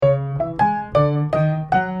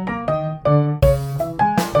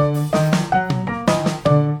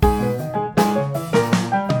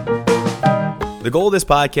The goal of this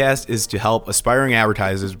podcast is to help aspiring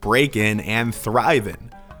advertisers break in and thrive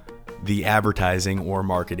in the advertising or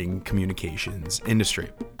marketing communications industry.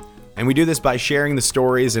 And we do this by sharing the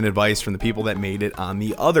stories and advice from the people that made it on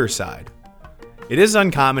the other side. It is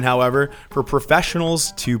uncommon, however, for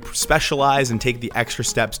professionals to specialize and take the extra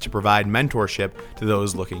steps to provide mentorship to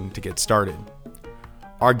those looking to get started.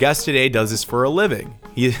 Our guest today does this for a living.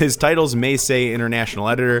 His titles may say international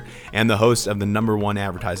editor and the host of the #1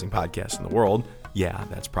 advertising podcast in the world. Yeah,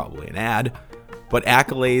 that's probably an ad. But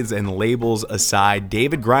accolades and labels aside,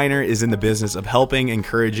 David Griner is in the business of helping,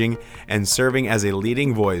 encouraging, and serving as a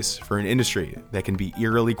leading voice for an industry that can be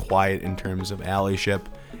eerily quiet in terms of allyship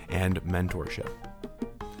and mentorship.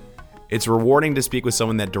 It's rewarding to speak with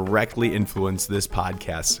someone that directly influenced this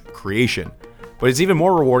podcast's creation. But it's even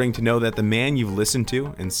more rewarding to know that the man you've listened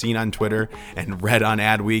to and seen on Twitter and read on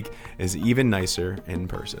Adweek is even nicer in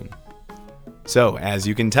person. So, as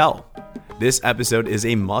you can tell, this episode is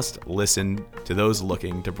a must listen to those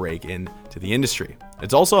looking to break into the industry.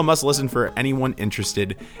 It's also a must listen for anyone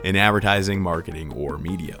interested in advertising, marketing, or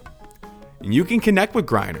media. And you can connect with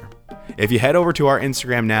Griner. If you head over to our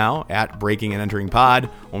Instagram now at Breaking and Entering Pod,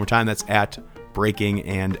 one more time, that's at Breaking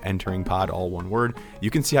and Entering Pod, all one word, you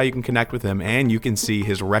can see how you can connect with him and you can see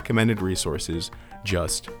his recommended resources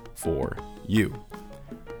just for you.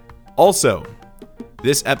 Also,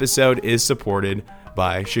 this episode is supported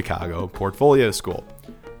by Chicago Portfolio School.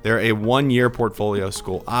 They're a 1-year portfolio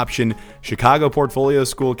school option. Chicago Portfolio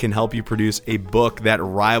School can help you produce a book that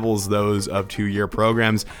rivals those of 2-year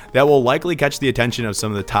programs that will likely catch the attention of some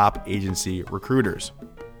of the top agency recruiters.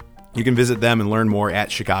 You can visit them and learn more at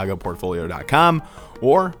chicagoportfolio.com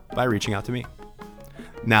or by reaching out to me.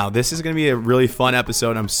 Now, this is going to be a really fun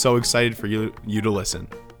episode. I'm so excited for you to listen.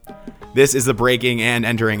 This is the Breaking and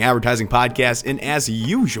Entering Advertising Podcast, and as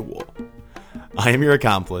usual, I am your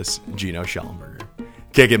accomplice, Gino Schellenberger.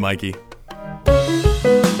 Kick it, Mikey.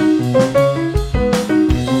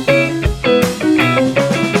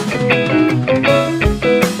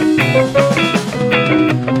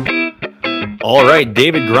 All right,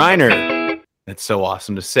 David Griner. That's so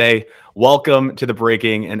awesome to say. Welcome to the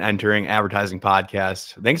Breaking and Entering Advertising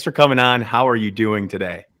Podcast. Thanks for coming on. How are you doing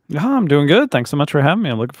today? I'm doing good. Thanks so much for having me.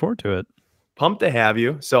 I'm looking forward to it. Pumped to have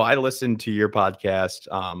you. So I listened to your podcast.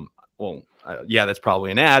 That's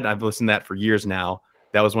probably an ad. I've listened to that for years now.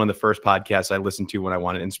 That was one of the first podcasts I listened to when I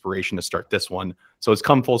wanted inspiration to start this one. So it's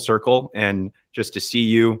come full circle, and just to see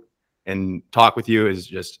you and talk with you is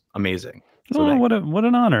just amazing. So what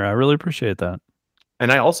an honor. I really appreciate that.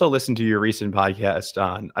 And I also listened to your recent podcast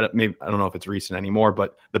on, I don't know if it's recent anymore,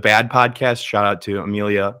 but the Bad Podcast. Shout out to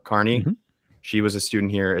Amelia Carney. Mm-hmm. She was a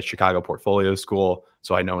student here at Chicago Portfolio School.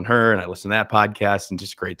 So I known her and I listened to that podcast and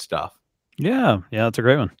just great stuff. Yeah, it's a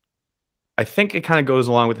great one. I think it kind of goes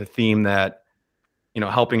along with the theme that,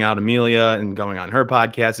 helping out Amelia and going on her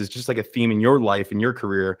podcast is just like a theme in your life, in your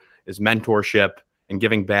career, is mentorship and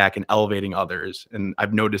giving back and elevating others. And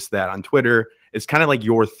I've noticed that on Twitter. It's kind of like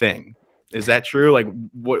your thing. Is that true? Like,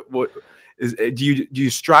 what is? Do you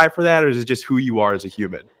strive for that, or is it just who you are as a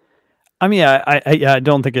human? I mean, I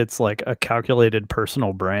don't think it's like a calculated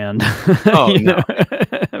personal brand. Oh no,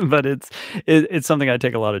 but it's something I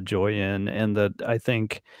take a lot of joy in, and that I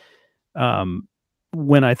think,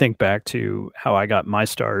 when I think back to how I got my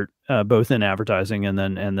start, both in advertising and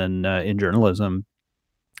then in journalism,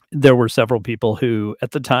 there were several people who,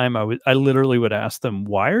 at the time, I literally would ask them,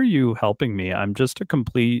 "Why are you helping me? I'm just a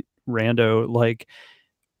complete rando. Like,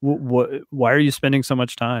 why are you spending so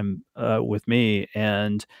much time with me?"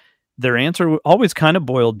 And their answer always kind of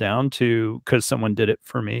boiled down to, because someone did it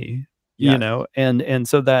for me, yes. And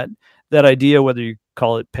so that idea, whether you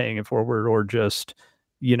call it paying it forward or just,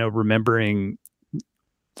 remembering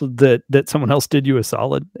that someone else did you a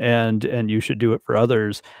solid and you should do it for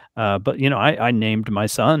others. But, I named my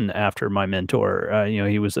son after my mentor.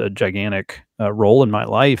 He was a gigantic role in my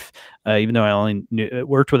life, even though I only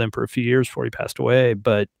worked with him for a few years before he passed away.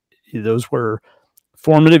 But those were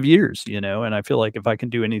formative years, and I feel like if I can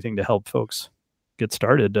do anything to help folks get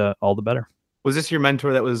started, all the better. Was this your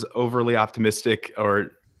mentor that was overly optimistic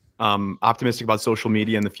or optimistic about social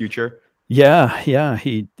media in the future? Yeah.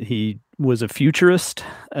 He was a futurist,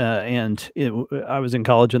 and I was in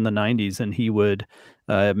college in the 90s, and he would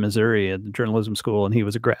at Missouri at the journalism school, and he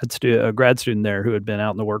was a grad student there who had been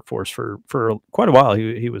out in the workforce for quite a while.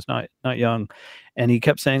 He was not young, and he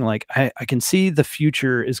kept saying, like, I can see the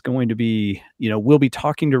future is going to be, we'll be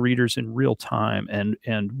talking to readers in real time, and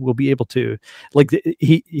we'll be able to, like,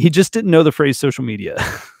 he just didn't know the phrase social media.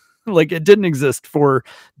 Like, it didn't exist for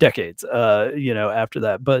decades, after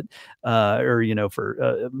that, but,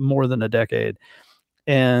 for more than a decade.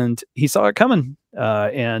 And he saw it coming,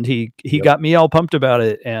 and he Yep. got me all pumped about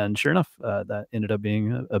it. And sure enough, that ended up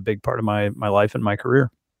being a big part of my life and my career.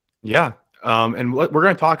 Yeah. And we're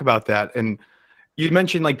going to talk about that. And you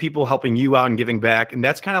mentioned like people helping you out and giving back, and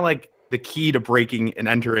that's kind of like the key to breaking and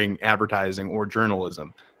entering advertising or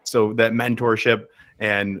journalism. So that mentorship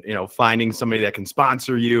and finding somebody that can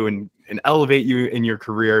sponsor you and elevate you in your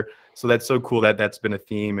career. So that's so cool that that's been a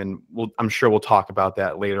theme, and I'm sure we'll talk about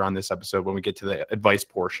that later on this episode when we get to the advice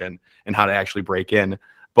portion and how to actually break in.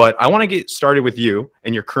 But I want to get started with you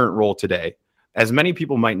and your current role today. As many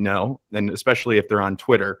people might know, and especially if they're on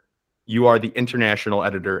Twitter, you are the international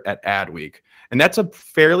editor at Adweek. And that's a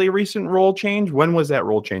fairly recent role change. When was that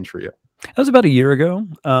role change for you? That was about a year ago.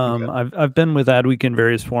 Okay. I've been with Adweek in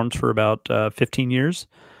various forms for about 15 years,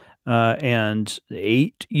 and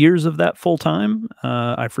 8 years of that full time.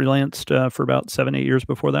 I freelanced for about 7, 8 years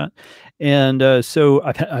before that, and so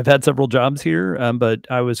I've had several jobs here, but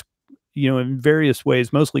I was, in various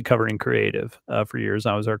ways, mostly covering creative for years.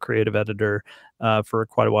 I was our creative editor for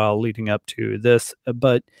quite a while leading up to this,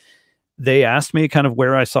 but they asked me kind of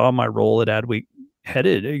where I saw my role at Adweek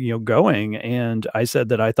headed, going. And I said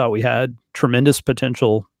that I thought we had tremendous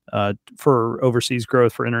potential for overseas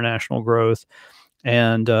growth, for international growth.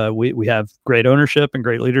 And we have great ownership and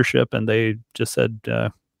great leadership. And they just said,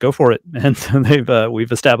 go for it. And so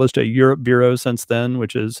we've established a Europe bureau since then,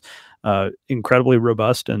 which is incredibly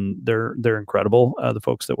robust, and they're incredible, the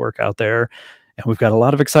folks that work out there. And we've got a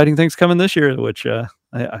lot of exciting things coming this year, which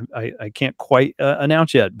I can't quite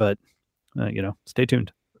announce yet, but stay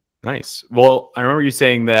tuned. Nice. Well, I remember you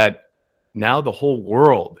saying that now the whole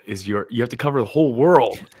world is you have to cover the whole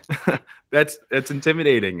world. That's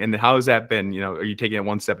intimidating. And how has that been? Are you taking it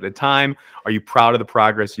one step at a time? Are you proud of the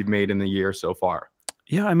progress you've made in the year so far?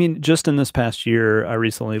 Yeah, I mean, just in this past year, I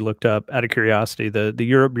recently looked up, out of curiosity, the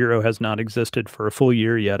Europe Bureau has not existed for a full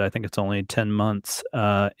year yet. I think it's only 10 months,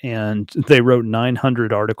 and they wrote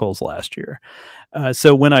 900 articles last year.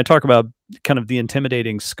 So when I talk about kind of the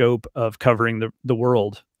intimidating scope of covering the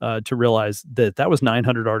world, to realize that was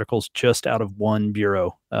 900 articles just out of one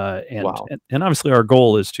bureau, Wow. and obviously our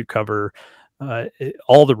goal is to cover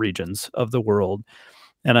all the regions of the world.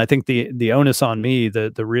 And I think the onus on me,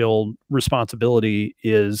 the real responsibility,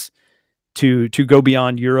 is to go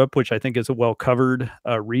beyond Europe, which I think is a well covered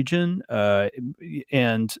region,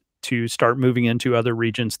 and to start moving into other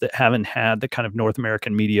regions that haven't had the kind of North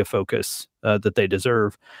American media focus that they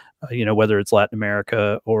deserve. Whether it's Latin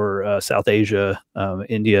America or South Asia,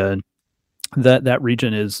 India. That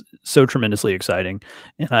region is so tremendously exciting,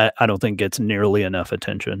 and I don't think gets nearly enough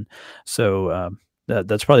attention. So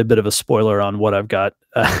that's probably a bit of a spoiler on what I've got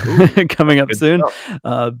coming up Good soon.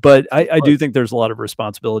 stuff. But I do think there's a lot of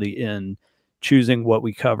responsibility in choosing what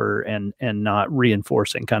we cover and not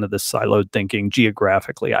reinforcing kind of this siloed thinking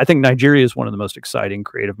geographically. I think Nigeria is one of the most exciting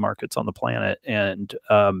creative markets on the planet, and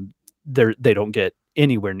they don't get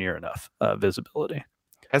anywhere near enough visibility.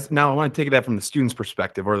 Now I want to take that from the student's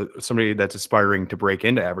perspective or somebody that's aspiring to break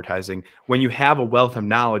into advertising. When you have a wealth of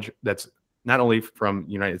knowledge that's not only from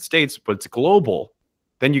the United States, but it's global,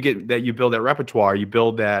 then you build that repertoire, you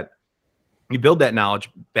build that knowledge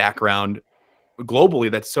background globally.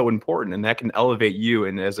 That's so important, and that can elevate you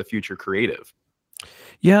and as a future creative.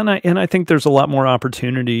 Yeah, and I think there's a lot more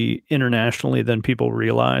opportunity internationally than people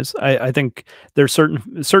realize. I think there's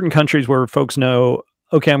certain countries where folks know,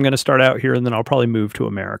 okay, I'm going to start out here, and then I'll probably move to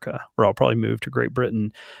America, or I'll probably move to Great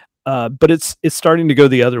Britain. But it's starting to go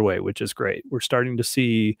the other way, which is great. We're starting to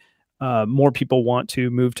see more people want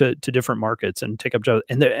to move to different markets and take up jobs.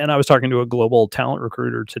 And I was talking to a global talent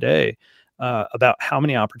recruiter today about how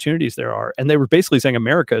many opportunities there are, and they were basically saying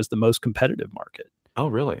America is the most competitive market. Oh,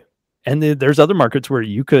 really? And there's other markets where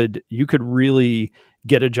you could really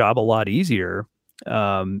get a job a lot easier.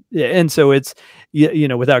 And so it's,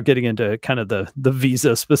 without getting into kind of the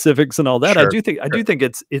visa specifics and all that, Sure. I do think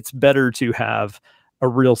it's better to have a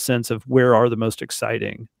real sense of where are the most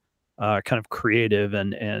exciting kind of creative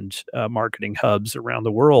and marketing hubs around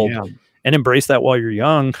the world, Yeah. and embrace that while you're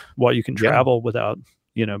young, while you can Yeah. travel without,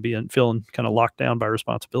 feeling kind of locked down by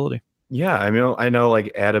responsibility. Yeah, I know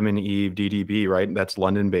like Adam and Eve DDB, right? That's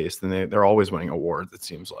London based, and they're always winning awards, it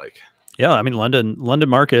seems like. Yeah, I mean London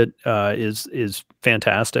market is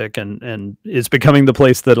fantastic, and is becoming the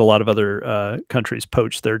place that a lot of other countries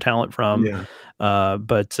poach their talent from. Yeah.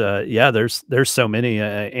 But there's so many,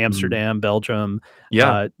 Amsterdam, Belgium,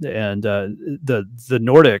 Yeah. and the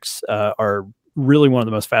Nordics are really one of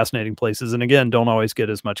the most fascinating places, and again, don't always get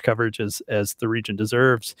as much coverage as the region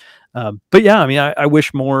deserves. But yeah, I mean, I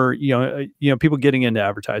wish more people getting into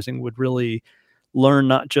advertising would really learn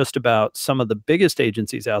not just about some of the biggest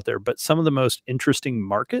agencies out there, but some of the most interesting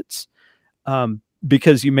markets,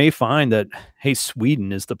 because you may find that, hey,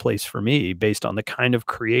 Sweden is the place for me based on the kind of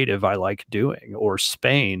creative I like doing, or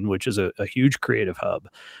Spain, which is a huge creative hub.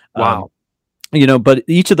 Um, Wow. but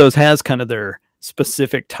each of those has kind of their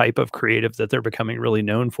specific type of creative that they're becoming really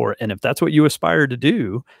known for. And if that's what you aspire to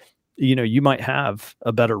do, you might have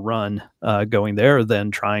a better run going there than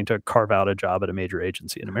trying to carve out a job at a major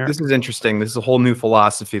agency in America. This is interesting. This is a whole new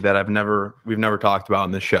philosophy that we've never talked about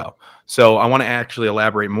in this show. So I want to actually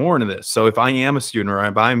elaborate more into this. So if I am a student, or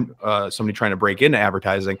if I'm somebody trying to break into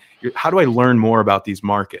advertising, how do I learn more about these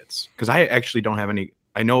markets? Because I actually don't have any.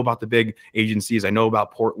 I know about the big agencies. I know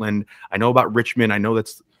about Portland. I know about Richmond. I know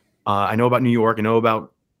about New York. I know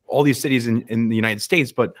about all these cities in the United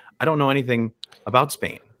States, but I don't know anything about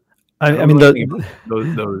Spain. I mean,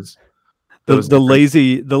 the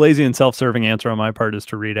lazy and self-serving answer on my part is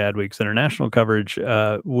to read Adweek's international coverage,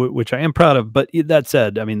 which I am proud of. But that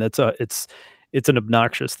said, I mean, it's an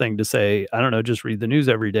obnoxious thing to say. I don't know, just read the news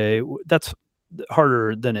every day. That's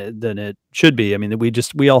harder than it should be. I mean,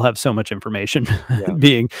 we all have so much information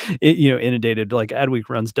being inundated. Like Adweek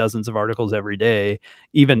runs dozens of articles every day.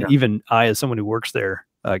 Even I, as someone who works there,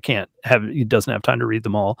 doesn't have time to read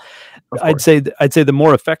them all. I'd say the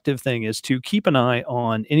more effective thing is to keep an eye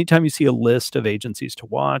on anytime you see a list of agencies to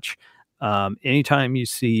watch. Anytime you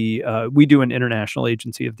see, we do an international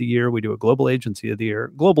agency of the year, we do a global agency of the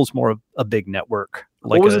year. Global's more of a big network.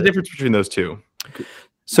 What was the difference between those two?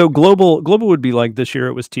 So global would be like this year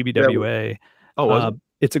it was TBWA. Was it?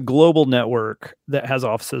 It's a global network that has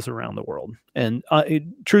offices around the world. And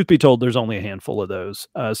truth be told, there's only a handful of those.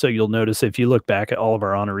 So you'll notice if you look back at all of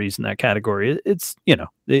our honorees in that category, it's,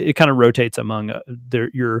 it kind of rotates among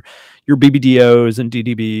your BBDOs and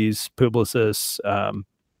DDBs, Publicis,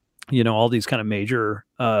 all these kind of major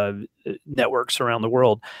networks around the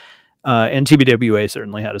world. And TBWA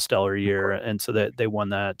certainly had a stellar year, and so that they won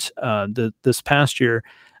that this past year.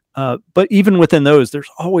 But even within those, there's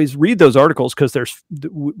always read those articles, because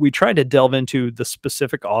we try to delve into the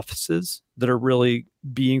specific offices that are really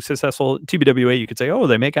being successful. TBWA, you could say, oh,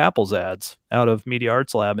 they make Apple's ads out of Media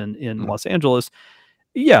Arts Lab in Los Angeles.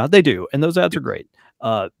 Yeah, they do, and those ads are great.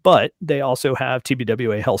 But they also have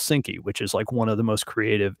TBWA Helsinki, which is like one of the most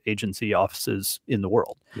creative agency offices in the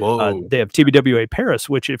world. Whoa. They have TBWA Paris,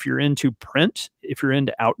 which if you're into print, if you're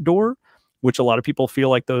into outdoor, which a lot of people feel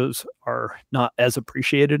like those are not as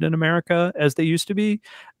appreciated in America as they used to be,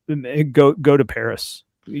 go to Paris.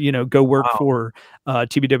 Go work for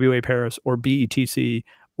TBWA Paris or BETC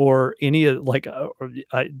or any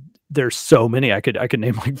there's so many. I could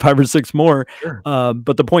name like 5 or 6 more. Sure.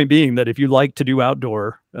 But the point being that if you like to do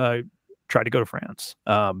outdoor, try to go to France.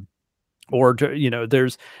 Or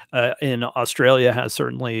there's in Australia has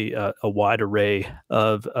certainly a wide array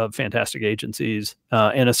of fantastic agencies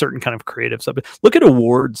and a certain kind of creative subject. Look at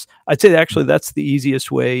awards. I'd say actually that's the easiest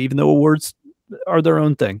way, even though awards are their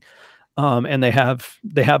own thing, and they have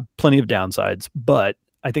plenty of downsides. But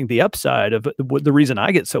I think the upside of the reason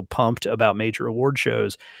I get so pumped about major award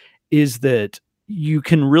shows is that you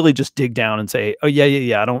can really just dig down and say, oh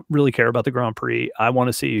yeah, I don't really care about the Grand Prix. I want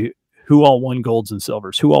to see who all won golds and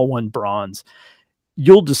silvers, who all won bronze.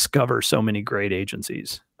 You'll discover so many great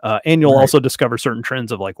agencies. And you'll also discover certain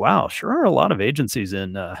trends of like, wow, sure are a lot of agencies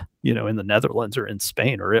in the Netherlands or in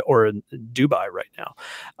Spain or in Dubai right now.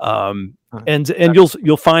 And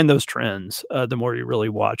you'll find those trends the more you really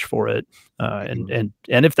watch for it. And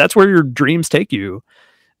if that's where your dreams take you,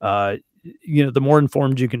 the more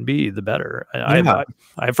informed you can be, the better. I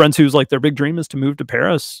have friends whose like their big dream is to move to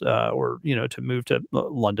Paris or to move to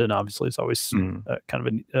London. Obviously, it's always kind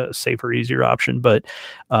of a safer, easier option. But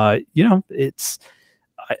it's.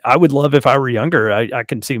 I would love if I were younger. I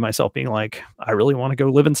can see myself being like, I really want to go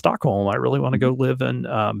live in Stockholm. I really want to go live in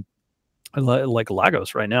like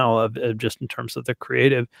Lagos right now, just in terms of the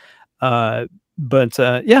creative. I mean,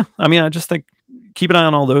 I just think keep an eye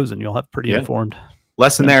on all those, and you'll have pretty informed.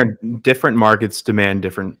 Lesson there: different markets demand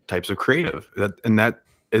different types of creative, and that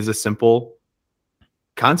is a simple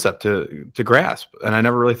concept to grasp. And I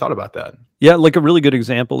never really thought about that. Yeah, like a really good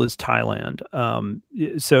example is Thailand.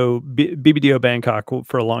 So BBDO Bangkok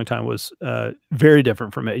for a long time was very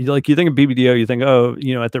different from it. Like you think of BBDO, you think,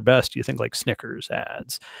 at their best, you think like Snickers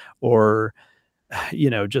ads, or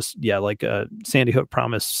like Sandy Hook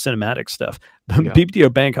Promise cinematic stuff.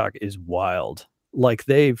 BBDO Bangkok is wild. Like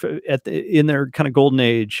they've in their kind of golden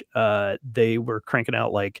age, they were cranking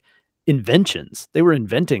out like inventions. They were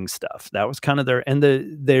inventing stuff. That was kind of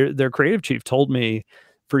their creative chief told me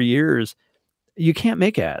for years, you can't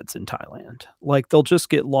make ads in Thailand. Like they'll just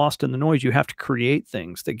get lost in the noise. You have to create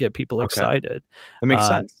things that get people excited. That makes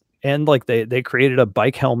sense. and like they created a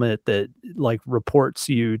bike helmet that like reports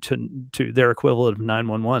you to their equivalent of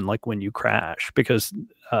 911, like when you crash, because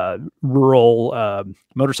rural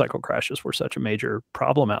motorcycle crashes were such a major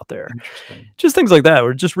problem out there. Interesting. Just things like that.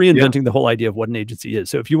 We're just reinventing the whole idea of what an agency is.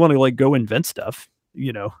 So if you want to like go invent stuff,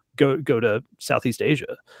 go to Southeast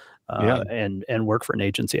Asia. And work for an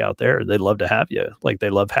agency out there. They'd love to have you. Like they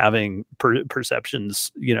love having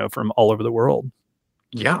perceptions, from all over the world.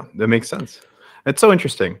 Yeah, that makes sense. It's so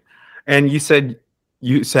interesting. And you said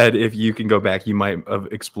if you can go back, you might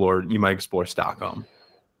explore Stockholm,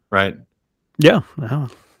 right? Yeah.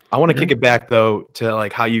 I want to kick it back though to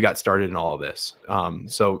like how you got started in all of this.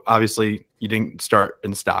 So obviously you didn't start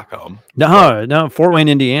in Stockholm. No. Fort Wayne,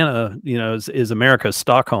 Indiana, is America's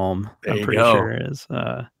Stockholm. I'm pretty sure it is.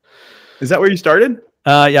 Is that where you started?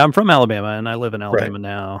 Yeah, I'm from Alabama and I live in Alabama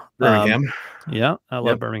now. Birmingham. Yeah, I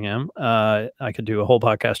love Birmingham. I could do a whole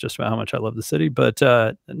podcast just about how much I love the city, but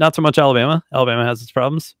not so much Alabama. Alabama has its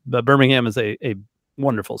problems, but Birmingham is a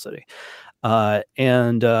wonderful city. But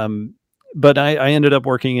I ended up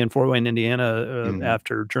working in Fort Wayne, Indiana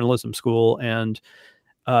after journalism school, and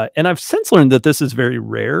I've since learned that this is very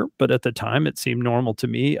rare, but at the time it seemed normal to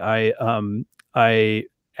me. I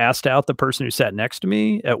asked out the person who sat next to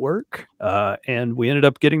me at work, and we ended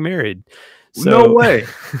up getting married. So, no way.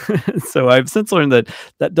 So I've since learned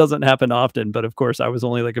that doesn't happen often, but of course I was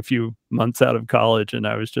only like a few months out of college, and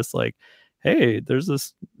I was just like, hey, there's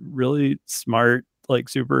this really smart, like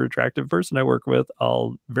super attractive person I work with.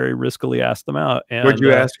 I'll very riskily ask them out. And where'd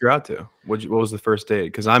you ask her out to? What was the first date?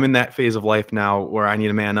 Because I'm in that phase of life now where I need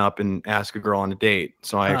to man up and ask a girl on a date.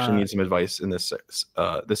 So I actually need some advice in this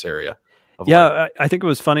area. Yeah, I think it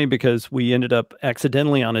was funny because we ended up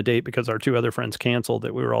accidentally on a date because our two other friends canceled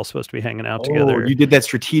that we were all supposed to be hanging out together. You did that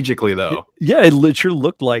strategically though. It sure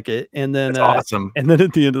looked like it. And then that's awesome. And then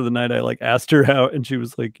at the end of the night, I like asked her out, and she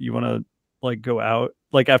was like, "You want to like go out?"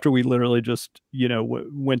 Like after we literally just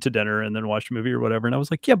went to dinner and then watched a movie or whatever. And I was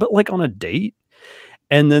like, "Yeah, but like on a date."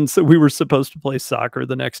 And then so we were supposed to play soccer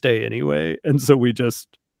the next day anyway, and so we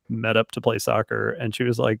just met up to play soccer. And she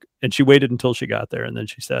was like, and she waited until she got there, and then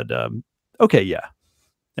she said, okay, yeah.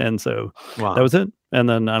 And so that was it. And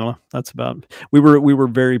then I don't know, that's about, we were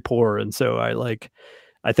very poor. And so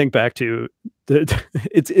I think back to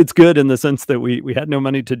it's good in the sense that we had no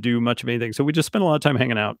money to do much of anything. So we just spent a lot of time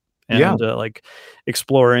hanging out and like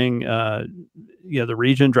exploring, the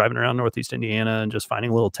region, driving around Northeast Indiana and just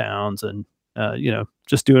finding little towns and,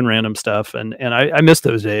 just doing random stuff. And I miss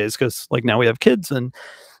those days because like now we have kids and,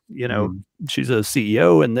 she's a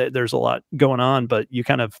CEO and there's a lot going on, but you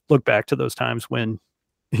kind of look back to those times when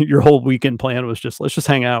your whole weekend plan was just, let's just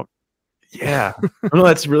hang out. Yeah. No,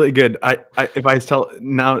 that's really good. If I tell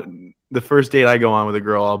now the first date I go on with a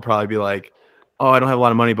girl, I'll probably be like, oh, I don't have a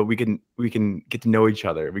lot of money, but we can get to know each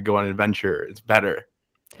other. We go on an adventure. It's better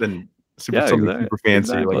than super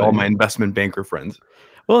fancy, like all my investment banker friends.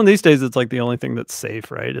 Well, in these days, it's like the only thing that's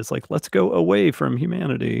safe, right? It's like, let's go away from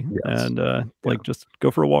humanity and just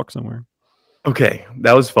go for a walk somewhere. Okay.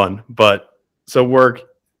 That was fun. But so work,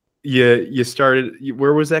 you started,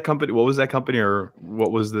 where was that company? What was that company or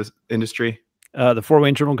what was this industry? The Fort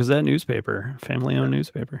Wayne Journal-Gazette newspaper, family-owned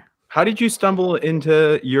newspaper. How did you stumble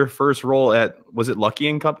into your first role was it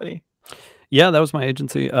Lucky & Company? Yeah, that was my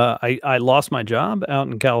agency. I lost my job out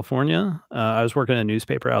in California. I was working in a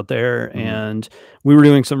newspaper out there, and we were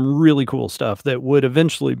doing some really cool stuff that would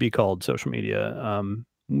eventually be called social media.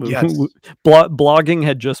 Blogging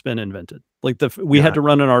had just been invented. Like we had to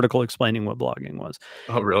run an article explaining what blogging was.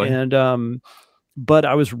 Oh, really? And but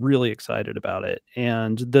I was really excited about it,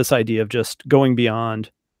 and this idea of just going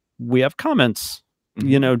beyond. We have comments,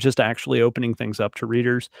 just actually opening things up to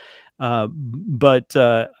readers, but.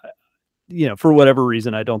 For whatever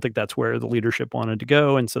reason, I don't think that's where the leadership wanted to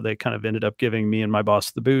go. And so they kind of ended up giving me and my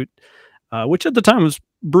boss the boot, which at the time was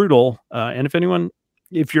brutal. And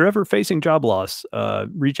if you're ever facing job loss,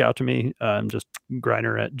 reach out to me. I'm just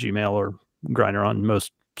Griner at Gmail or Griner on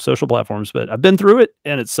most social platforms, but I've been through it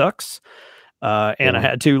and it sucks. And I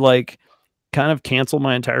had to like kind of cancel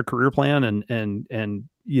my entire career plan and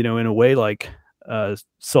in a way, like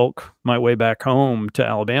sulk my way back home to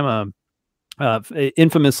Alabama.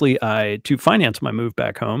 Infamously, to finance my move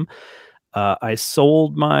back home, I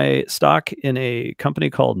sold my stock in a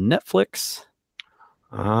company called Netflix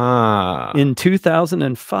in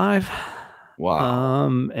 2005. Wow.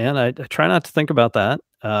 And I try not to think about that.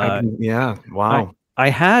 Wow. I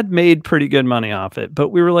had made pretty good money off it, but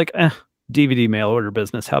we were like, DVD mail order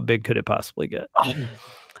business. How big could it possibly get?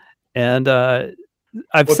 And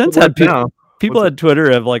I've since had people. people at Twitter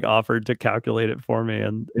have like offered to calculate it for me,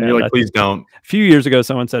 and you're like, I please think don't. a few years ago,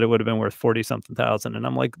 someone said it would have been worth 40 something thousand, and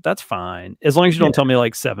I'm like, that's fine as long as you don't tell me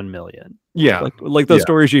like 7 million. Yeah, like those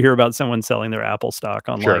stories you hear about someone selling their Apple stock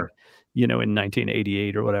on like, sure. in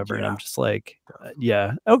 1988 or whatever, and Yeah. I'm just like,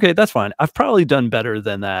 yeah, okay, that's fine. I've probably done better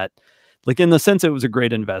than that. Like in the sense, it was a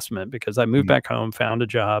great investment because I moved back home, found a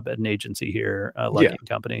job at an agency here, a Lucking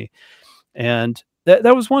company, and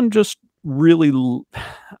that was one just really.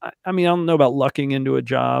 I mean, I don't know about lucking into a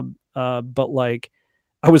job, but like,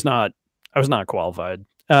 I was not qualified,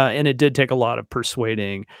 and it did take a lot of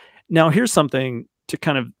persuading. Now, here's something to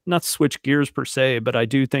kind of not switch gears per se, but I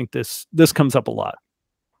do think this comes up a lot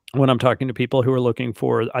when I'm talking to people who are looking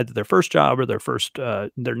for either their first job or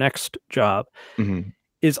their next job.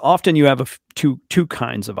 Is often you have two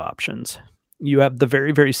kinds of options. You have the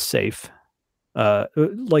very, very safe,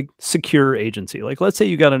 like secure agency. Like let's say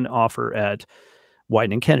you got an offer at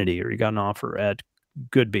White and Kennedy, or you got an offer at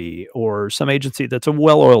Goodby, or some agency that's a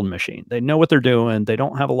well-oiled machine. They know what they're doing. They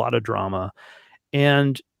don't have a lot of drama,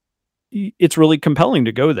 and it's really compelling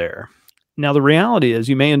to go there. Now, the reality is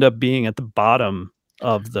you may end up being at the bottom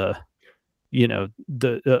of the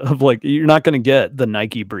of like, you're not going to get the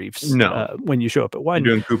Nike briefs when you show up at Wyden.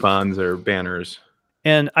 You're doing coupons or banners.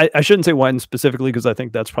 And I shouldn't say Wyden specifically because I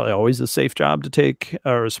think that's probably always a safe job to take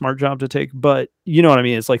or a smart job to take. But you know what I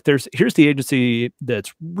mean? It's like here's the agency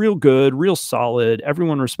that's real good, real solid.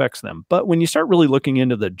 Everyone respects them. But when you start really looking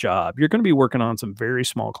into the job, you're going to be working on some very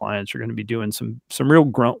small clients. You're going to be doing some real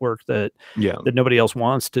grunt work that nobody else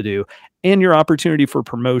wants to do. And your opportunity for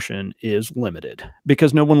promotion is limited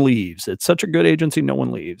because no one leaves. It's such a good agency, no one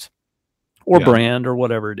leaves. Or brand or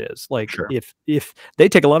whatever it is. Like if they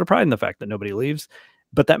take a lot of pride in the fact that nobody leaves,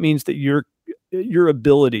 but that means that your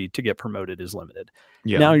ability to get promoted is limited.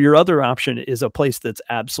 Now your other option is a place that's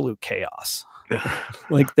absolute chaos.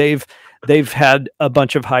 Like they've had a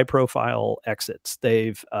bunch of high profile exits.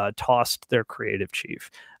 They've tossed their creative chief.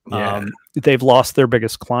 They've lost their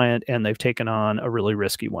biggest client and they've taken on a really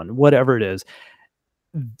risky one, whatever it is.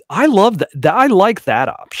 I love that. I like that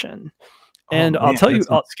option. And I'll tell you,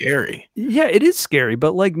 scary. Yeah, it is scary,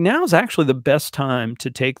 but like now's actually the best time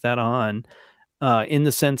to take that on, in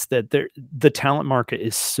the sense that the talent market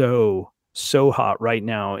is so hot right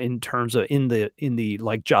now in terms of in the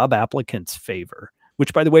like job applicants' favor.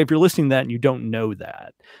 Which, by the way, if you're listening to that and you don't know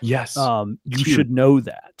that, yes, you should know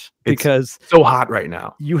that because it's so hot right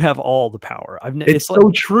now. You have all the power. It's so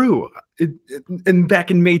true. And back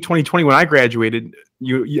in May 2020, when I graduated at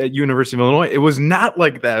University of Illinois, it was not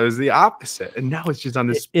like that. It was the opposite. And now it's just on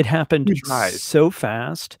this. It happened so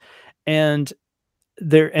fast, and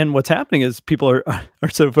what's happening is people are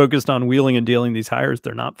so focused on wheeling and dealing these hires,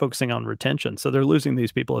 they're not focusing on retention. So they're losing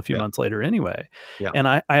these people a few months later anyway. And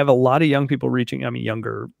I have a lot of young people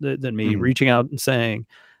younger than me, reaching out and saying,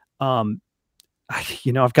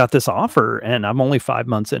 I've got this offer and I'm only 5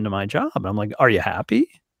 months into my job. And I'm like, are you happy?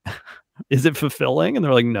 Is it fulfilling? And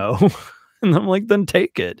they're like, no. And I'm like, then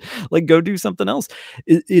take it. Like, go do something else.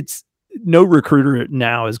 It's no recruiter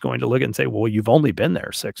now is going to look and say, well, you've only been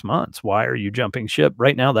there 6 months. Why are you jumping ship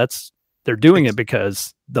right now? They're doing it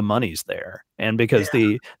because the money's there and because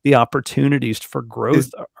the opportunities for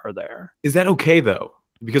growth are there. Is that okay though?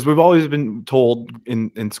 Because we've always been told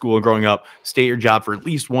in school and growing up, stay at your job for at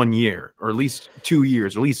least 1 year or at least 2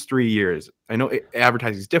 years, or at least 3 years. I know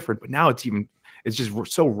advertising is different, but now it's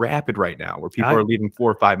just so rapid right now where people are leaving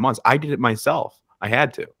 4 or 5 months. I did it myself. I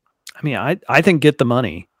had to. I mean, I think get the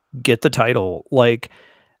money. Get the title. Like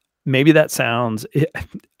maybe that sounds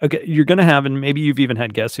okay. You're going to have, and maybe you've even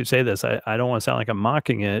had guests who say this. I don't want to sound like I'm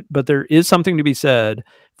mocking it, but there is something to be said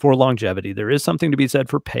for longevity. There is something to be said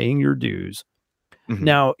for paying your dues.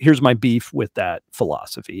 Now, here's my beef with that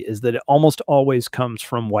philosophy is that it almost always comes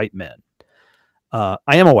from white men. I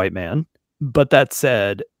am a white man, but that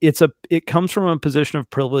said, it comes from a position of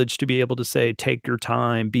privilege to be able to say, take your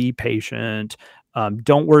time, be patient.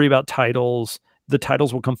 Don't worry about titles. The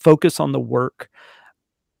titles will come. Focus on the work.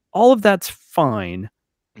 All of that's fine,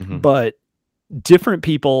 but different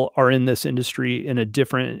people are in this industry on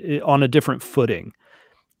a different footing.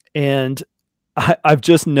 And I've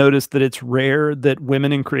just noticed that it's rare that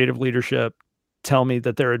women in creative leadership tell me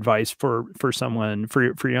that their advice for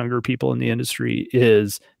younger people in the industry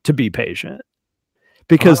is to be patient.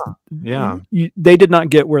 Because they did not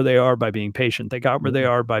get where they are by being patient. They got where they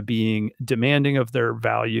are by being demanding of their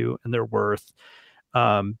value and their worth.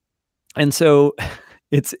 And so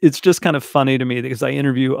it's just kind of funny to me because I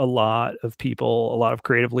interview a lot of people, a lot of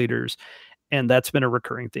creative leaders, and that's been a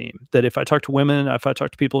recurring theme that if I talk to women, if I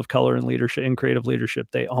talk to people of color in creative leadership,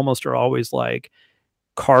 they almost are always like,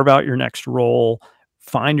 carve out your next role,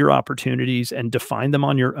 find your opportunities and define them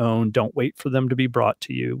on your own. Don't wait for them to be brought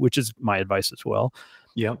to you, which is my advice as well.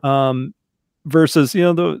 Yep. Versus,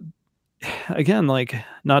 again, like,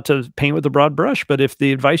 not to paint with a broad brush, but if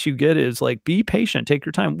the advice you get is like, be patient, take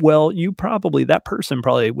your time. Well, that person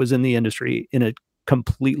probably was in the industry in a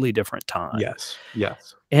completely different time. Yes.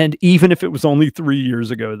 Yes. And even if it was only 3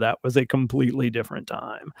 years ago, that was a completely different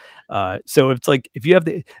time. So it's like, if you have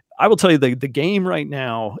I will tell you the game right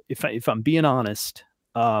now, if I'm being honest,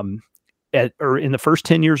 or in the first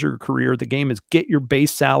 10 years of your career, the game is get your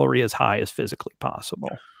base salary as high as physically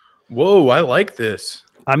possible. Whoa, I like this.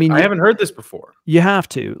 I mean, I haven't heard this before. You have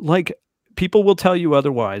to. Like, people will tell you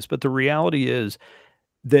otherwise, but the reality is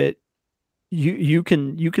that you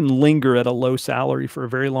can linger at a low salary for a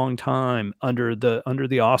very long time under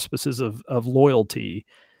the auspices of loyalty,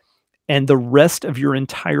 and the rest of your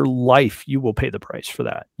entire life you will pay the price for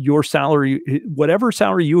that. Your salary, whatever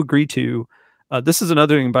salary you agree to. This is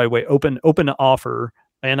another thing, by the way, open offer.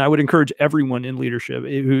 And I would encourage everyone in leadership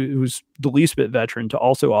who's the least bit veteran to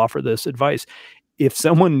also offer this advice. If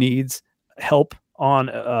someone needs help on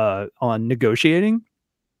negotiating,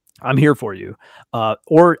 I'm here for you.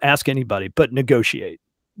 Or ask anybody, but negotiate.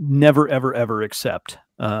 Never, ever, ever accept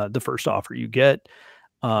the first offer you get.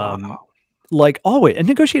 Wow. Like, always, and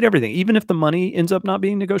negotiate everything, even if the money ends up not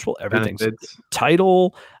being negotiable. Everything's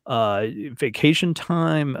title, vacation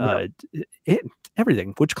time,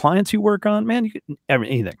 everything. Which clients you work on, man. You can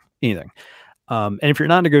anything. And if you're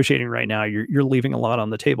not negotiating right now, you're leaving a lot on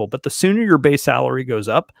the table. But the sooner your base salary goes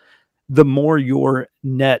up, the more your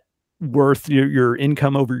net worth, your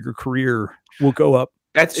income over your career will go up.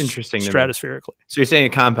 That's interesting. Stratospherically. So you're saying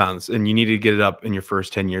it compounds, and you need to get it up in your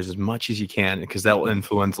first 10 years as much as you can, because that will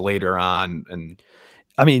influence later on. And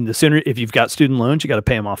I mean, the sooner, if you've got student loans, you got to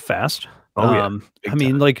pay them off fast. I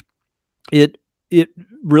mean, like, it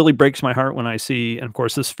really breaks my heart when I see, and of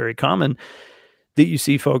course this is very common, that you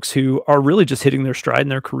see folks who are really just hitting their stride in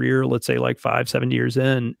their career, let's say like 5-7 years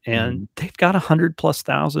in, and they've got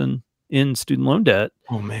 $100,000+ in student loan debt.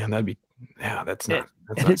 Oh man, that's not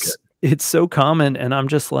good. It's so common. And I'm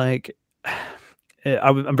just like,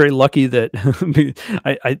 I'm very lucky that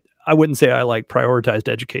I wouldn't say I like prioritized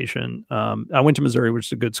education. I went to Missouri, which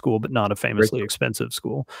is a good school, but not a famously expensive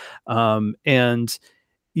school. And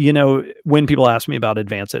when people ask me about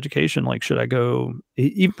advanced education, like, should I go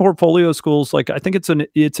even portfolio schools? Like, I think it's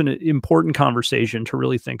an important conversation to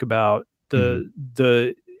really think about the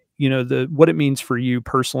what it means for you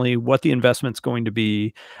personally, what the investment's going to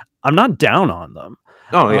be. I'm not down on them.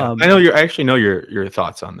 Oh yeah. I actually know your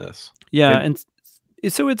thoughts on this. Yeah. And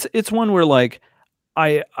so it's one where, like,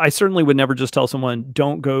 I certainly would never just tell someone,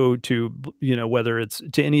 don't go to, whether it's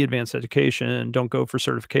to any advanced education, don't go for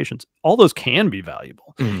certifications. All those can be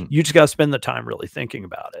valuable. You just got to spend the time really thinking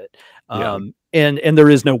about it. And there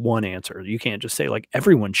is no one answer. You can't just say, like,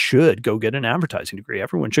 everyone should go get an advertising degree.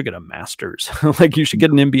 Everyone should get a master's. Like, you should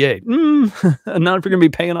get an MBA. Not if you're going to be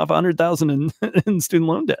paying off $100,000 in student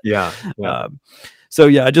loan debt. Yeah. So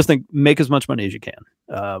yeah, I just think make as much money as you can.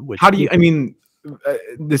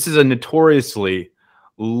 This is a notoriously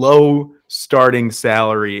low starting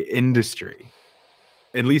salary industry,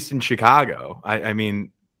 at least in Chicago. I mean,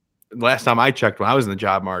 last time I checked when I was in the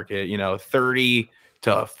job market, 30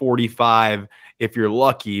 to 45. If you're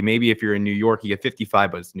lucky, maybe if you're in New York, you get 55,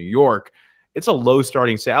 but it's New York. It's a low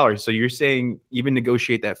starting salary. So you're saying even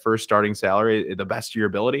negotiate that first starting salary at the best of your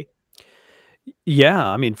ability? Yeah,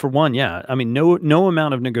 I mean, for one, yeah. I mean, no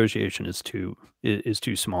amount of negotiation is too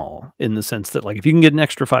small, in the sense that, like, if you can get an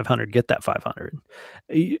extra 500, get that 500.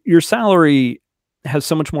 Your salary has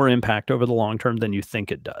so much more impact over the long term than you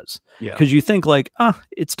think it does. Yeah. Because you think, like,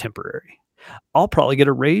 it's temporary. I'll probably get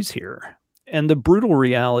a raise here. And the brutal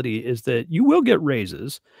reality is that you will get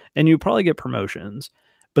raises and you probably get promotions,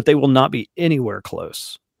 but they will not be anywhere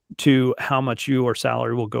close to how much your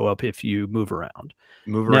salary will go up if you move around.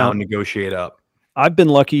 Negotiate up. I've been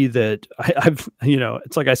lucky that I've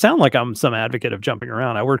it's like, I sound like I'm some advocate of jumping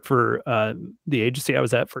around. I worked for the agency I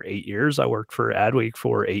was at for 8 years. I worked for Adweek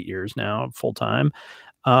for 8 years now, full time.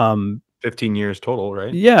 15 years total,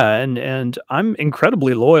 right? Yeah. And I'm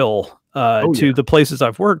incredibly loyal to the places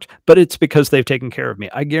I've worked, but it's because they've taken care of me.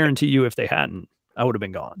 I guarantee you, if they hadn't, I would have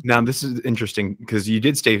been gone. Now, this is interesting because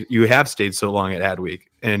you have stayed so long at Adweek,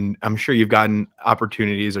 and I'm sure you've gotten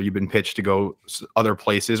opportunities, or you've been pitched to go other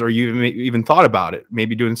places, or you even thought about it,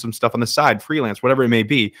 maybe doing some stuff on the side, freelance, whatever it may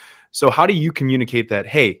be. So how do you communicate that,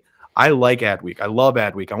 hey, I like Adweek, I love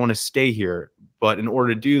Adweek, I want to stay here, but in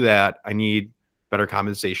order to do that, I need better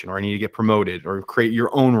compensation, or I need to get promoted, or create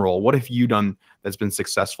your own role? What have you done that's been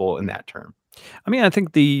successful in that term? I mean, I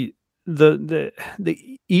think the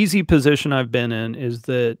the easy position I've been in is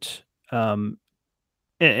that, and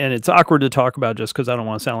it's awkward to talk about just because I don't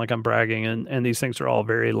want to sound like I'm bragging, and these things are all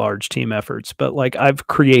very large team efforts, but like I've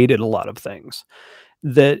created a lot of things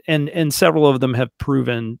that, and several of them have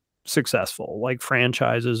proven successful, like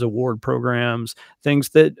franchises, award programs, things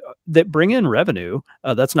that bring in revenue.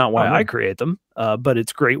 That's not Oh, why I nice. create them, but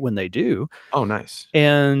it's great when they do. Oh, nice.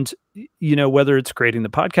 And whether it's creating the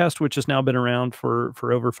podcast, which has now been around for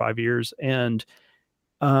over 5 years, and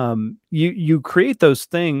you create those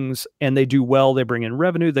things and they do well, they bring in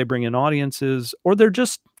revenue, they bring in audiences, or they're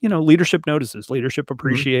just, leadership notices, leadership Mhm.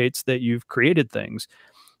 appreciates that you've created things.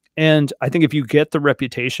 And I think if you get the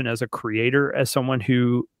reputation as a creator, as someone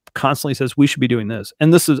who constantly says we should be doing this,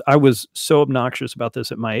 and I was so obnoxious about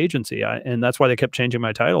this at my agency, and that's why they kept changing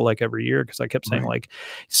my title like every year, because I kept saying Right. like,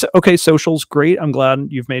 so, okay, social's great. I'm glad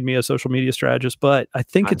you've made me a social media strategist, but I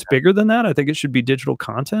think it's Content. bigger than that. I think it should be digital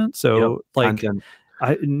content. Yep. So like, Content.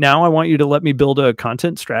 now I want you to let me build a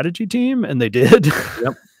content strategy team, and they did.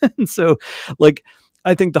 Yep. And so, like,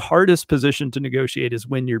 I think the hardest position to negotiate is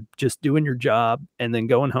when you're just doing your job and then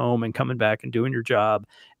going home and coming back and doing your job,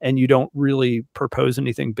 and you don't really propose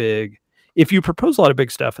anything big. If you propose a lot of big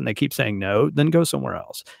stuff and they keep saying no, then go somewhere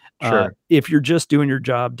else. Sure. If you're just doing your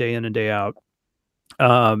job day in and day out,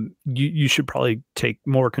 you should probably take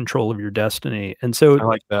more control of your destiny. And so I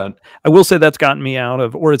like that. I will say that's gotten me out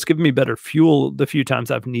of, or it's given me better fuel the few times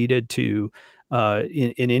I've needed to,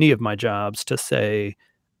 in any of my jobs, to say,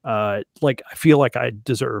 like, I feel like I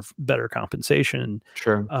deserve better compensation.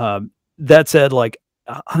 Sure. That said, like,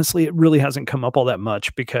 honestly, it really hasn't come up all that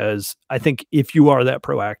much, because I think if you are that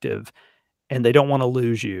proactive and they don't want to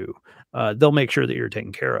lose you, they'll make sure that you're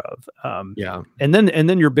taken care of. Yeah. And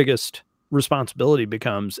then your biggest responsibility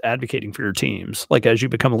becomes advocating for your teams. Like, as you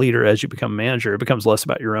become a leader, as you become a manager, it becomes less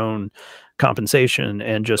about your own compensation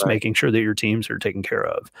and just Right. making sure that your teams are taken care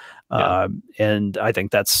of. Yeah. And I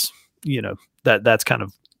think that's, that's kind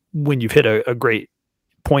of when you've hit a great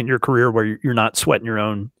point in your career where you're not sweating your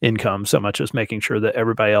own income so much as making sure that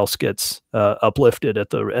everybody else gets uplifted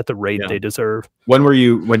at the rate Yeah. they deserve. When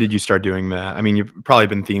did you start doing that? I mean, you've probably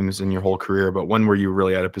been themes in your whole career, but when were you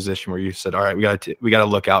really at a position where you said, all right, we got to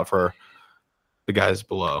look out for the guys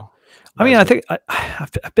below? I mean, I think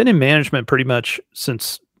I've been in management pretty much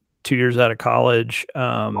since 2 years out of college.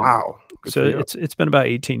 Wow. Good So for you. it's been about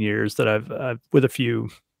 18 years that I've with a few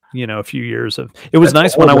years of. It was That's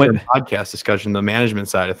nice a when I whole went. different podcast discussion, the management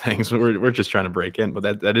side of things. We're just trying to break in,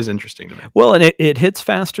 but that is interesting to me. Well, and it hits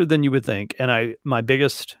faster than you would think. And my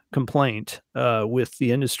biggest complaint with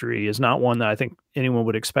the industry is not one that I think anyone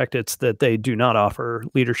would expect. It's that they do not offer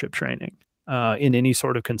leadership training in any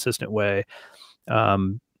sort of consistent way.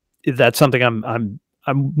 That's something I'm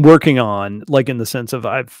working on, like, in the sense of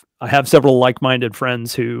I have several like-minded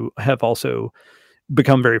friends who have also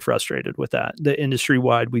become very frustrated with that. The industry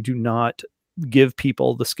wide, we do not give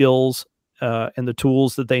people the skills and the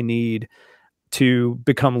tools that they need to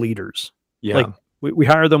become leaders. Yeah. Like, we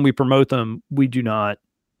hire them, we promote them, we do not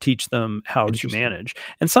teach them how to Interesting. manage.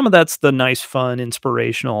 And some of that's the nice, fun,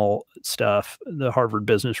 inspirational stuff, the Harvard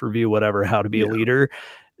Business Review, whatever, how to be a Yeah. leader.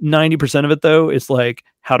 90% of it, though, is like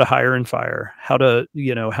how to hire and fire, how to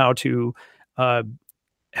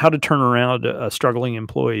turn around a struggling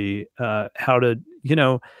employee, how to,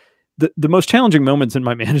 the most challenging moments in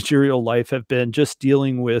my managerial life have been just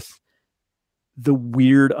dealing with the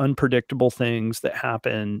weird, unpredictable things that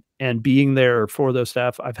happen and being there for those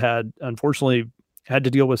staff. Unfortunately, had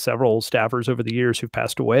to deal with several staffers over the years who've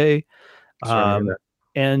passed away. Sorry to hear that.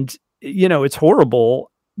 And, it's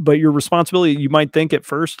horrible, but your responsibility, you might think at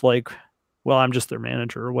first, like, well, I'm just their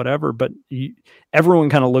manager or whatever, but everyone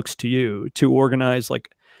kind of looks to you to organize, like,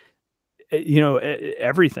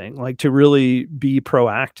 everything, like, to really be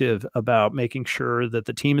proactive about making sure that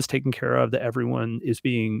the team is taken care of, that everyone is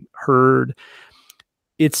being heard.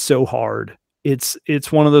 It's so hard. It's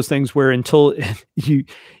one of those things where until you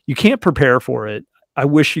can't prepare for it. I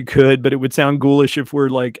wish you could, but it would sound ghoulish if we're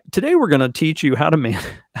like, today we're going to teach you how to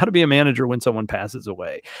be a manager when someone passes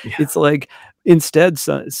away. Yeah. It's like, instead,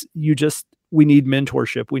 we need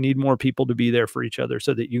mentorship. We need more people to be there for each other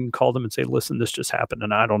so that you can call them and say, listen, this just happened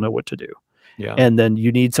and I don't know what to do. Yeah. And then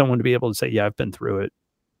you need someone to be able to say, yeah, I've been through it,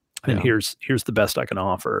 and Yeah. here's the best I can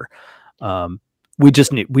offer. We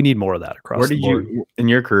need more of that across the board. In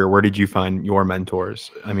your career, where did you find your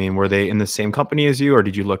mentors? I mean, were they in the same company as you, or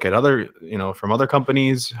did you look at other, from other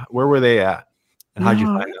companies? Where were they at? And how'd you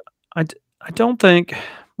No, find them? I don't think,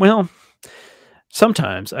 well,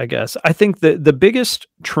 Sometimes, I guess. I think the biggest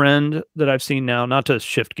trend that I've seen now, not to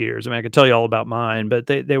shift gears, I mean, I could tell you all about mine, but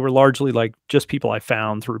they were largely like just people I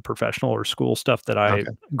found through professional or school stuff that I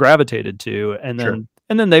Okay. gravitated to, and Sure.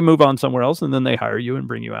 then they move on somewhere else, and then they hire you and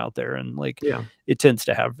bring you out there, and like Yeah. it tends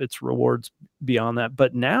to have its rewards beyond that.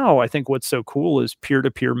 But now I think what's so cool is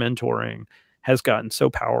peer-to-peer mentoring has gotten so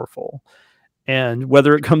powerful, and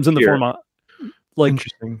whether it comes in the Here. form of like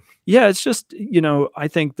Interesting. yeah, it's just, I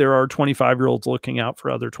think there are 25-year-olds looking out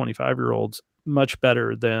for other 25-year-olds much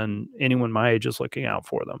better than anyone my age is looking out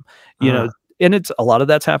for them. You know, Uh, and it's a lot of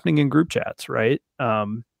that's happening in group chats, right?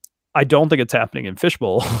 I don't think it's happening in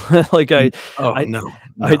Fishbowl. Like oh, I no,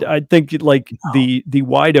 no. I think like No. the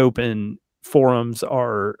wide open forums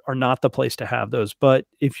are not the place to have those. But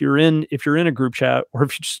if you're in a group chat, or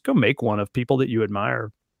if you just go make one of people that you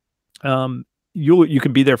admire, um, you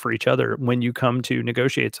can be there for each other when you come to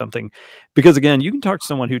negotiate something, because again, you can talk to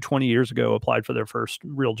someone who 20 years ago applied for their first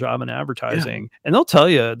real job in Yeah. advertising, and they'll tell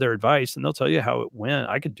you their advice and they'll tell you how it went.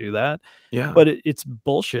 I could do that, Yeah. but it's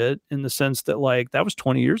bullshit in the sense that like that was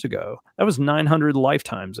 20 years ago. That was 900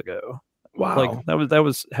 lifetimes ago. Like Wow. that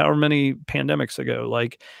was however many pandemics ago.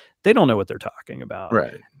 Like they don't know what they're talking about.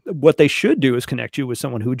 Right. What they should do is connect you with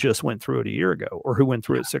someone who just went through it a year ago or who went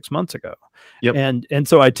through Yeah. it 6 months ago. Yep. And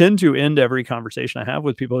so I tend to end every conversation I have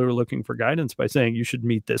with people who are looking for guidance by saying you should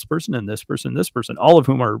meet this person and this person, all of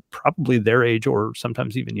whom are probably their age or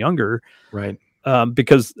sometimes even younger, Right.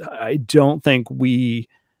 because I don't think we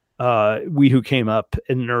who came up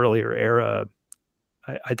in an earlier era,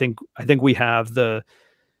 I think we have the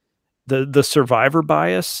survivor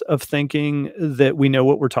bias of thinking that we know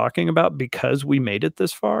what we're talking about because we made it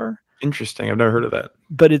this far. Interesting. I've never heard of that.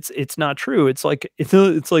 But it's not true. It's like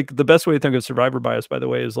the best way to think of survivor bias, by the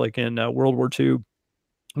way, is like in World War II,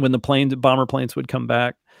 when the bomber planes would come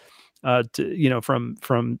back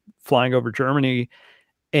from flying over Germany,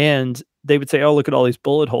 and they would say, "Oh, look at all these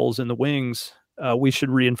bullet holes in the wings. We should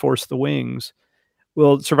reinforce the wings."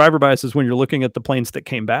 Well, survivor bias is when you're looking at the planes that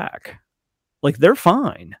came back, like they're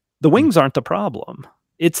fine. The Mm. wings aren't the problem.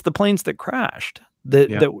 It's the planes that crashed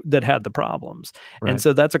that Yeah. that had the problems. And Right.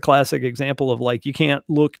 so that's a classic example of like you can't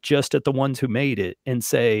look just at the ones who made it and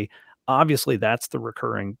say obviously that's the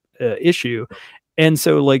recurring issue. And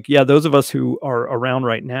so like yeah, those of us who are around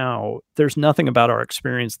right now, there's nothing about our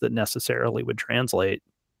experience that necessarily would translate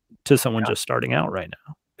to someone just starting out right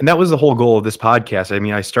now. And that was the whole goal of this podcast. I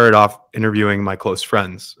mean, I started off interviewing my close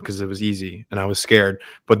friends because it was easy and I was scared.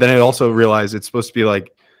 But then I also realized it's supposed to be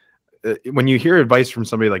like when you hear advice from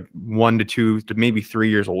somebody like 1 to 2 to maybe 3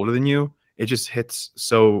 years older than you, it just hits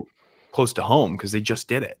so close to home because they just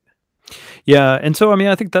did it. Yeah, and so I mean,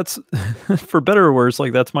 I think that's for better or worse,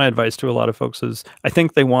 like that's my advice to a lot of folks is I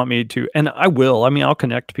think they want me to, and I will. I mean, I'll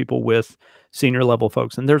connect people with senior level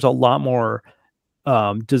folks, and there's a lot more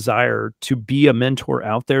desire to be a mentor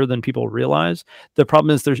out there than people realize. The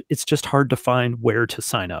problem is it's just hard to find where to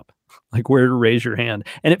sign up, like where to raise your hand,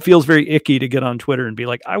 and it feels very icky to get on Twitter and be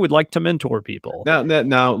like, I would like to mentor people.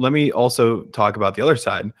 Now, let me also talk about the other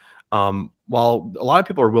side. While a lot of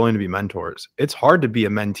people are willing to be mentors, it's hard to be a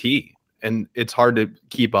mentee. And it's hard to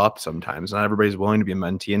keep up sometimes. Not everybody's willing to be a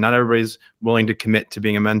mentee, and not everybody's willing to commit to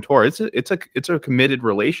being a mentor. It's a committed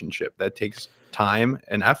relationship that takes time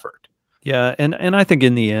and effort. Yeah, and I think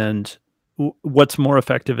in the end, what's more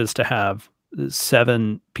effective is to have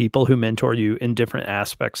 7 people who mentor you in different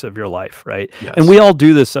aspects of your life, right? Yes. And we all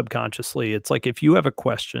do this subconsciously. It's like if you have a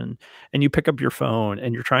question and you pick up your phone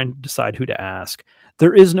and you're trying to decide who to ask,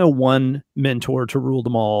 there is no one mentor to rule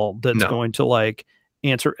them all that's going to like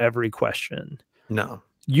answer every question. No.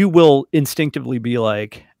 You will instinctively be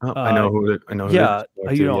like, I know who yeah,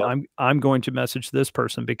 yeah. I'm going to message this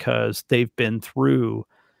person because they've been through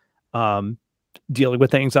dealing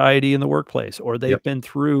with anxiety in the workplace, or they've been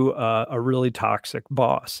through a really toxic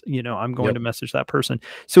boss. I'm going to message that person.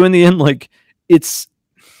 So in the end, like it's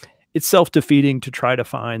self-defeating to try to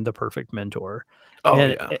find the perfect mentor.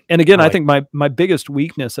 And again, I think my biggest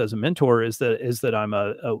weakness as a mentor is that I'm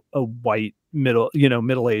a white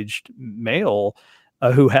middle-aged male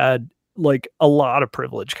who had like a lot of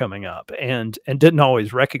privilege coming up and didn't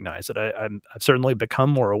always recognize it. I've certainly become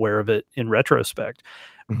more aware of it in retrospect,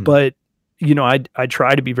 but I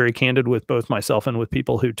try to be very candid with both myself and with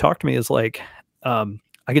people who talk to me is like, I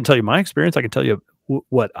can tell you my experience. I can tell you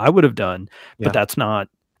what I would have done, but that's not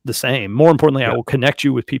the same. More importantly, I will connect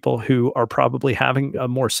you with people who are probably having a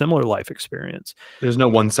more similar life experience. There's no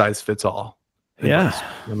one size fits all. Yeah.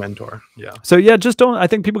 Your mentor. Yeah. So yeah, just don't, I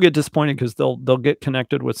think people get disappointed because they'll get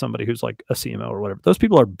connected with somebody who's like a CMO or whatever. Those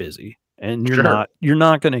people are busy and you're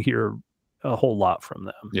not going to hear a whole lot from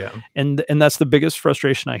them. Yeah. And that's the biggest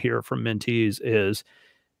frustration I hear from mentees is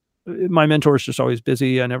my mentor is just always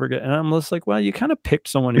busy. I never get, and I'm just like, well, you kind of picked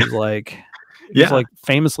someone who's like, Yeah.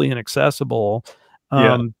 famously inaccessible.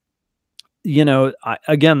 Yeah.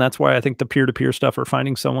 Again, that's why I think the peer-to-peer stuff, or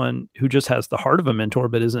finding someone who just has the heart of a mentor,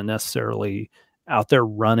 but isn't necessarily out there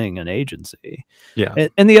running an agency. Yeah.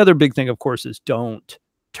 And the other big thing, of course, is don't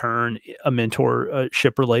turn a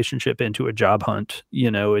mentorship relationship into a job hunt.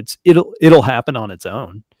 It'll happen on its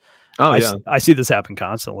own. Oh yeah. I see this happen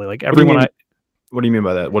constantly. Like everyone, what do you mean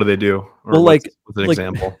by that? What do they do? Or well, what's an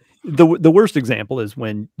example? The worst example is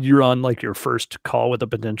when you're on like your first call with a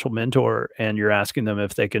potential mentor and you're asking them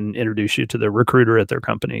if they can introduce you to the recruiter at their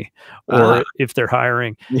company, or if they're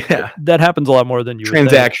hiring. Yeah. That happens a lot more than you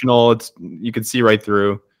transactional. Would think. You can see right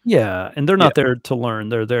through. Yeah. And they're not there to learn.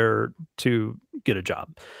 They're there to get a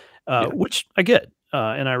job, which I get.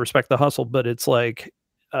 And I respect the hustle, but it's like,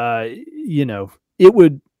 it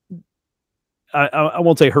would, I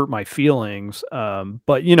won't say hurt my feelings,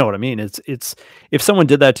 but you know what I mean? It's if someone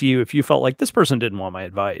did that to you, if you felt like this person didn't want my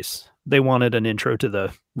advice, they wanted an intro to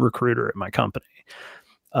the recruiter at my company.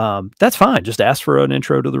 That's fine. Just ask for an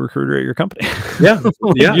intro to the recruiter at your company. Yeah.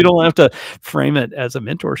 Yeah. You don't have to frame it as a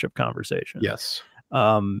mentorship conversation. Yes.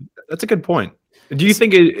 That's a good point. Do you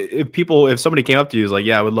think if somebody came up to you is like,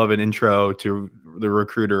 yeah, I would love an intro to the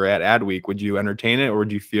recruiter at Adweek, would you entertain it? Or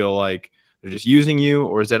would you feel like they're just using you,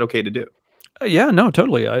 or is that okay to do? Yeah, no,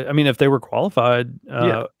 totally. I mean, if they were qualified,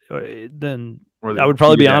 then I would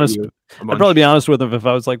probably be honest. I'd probably be honest with them if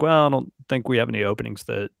I was like, well, I don't think we have any openings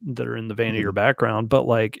that are in the vein of your background. But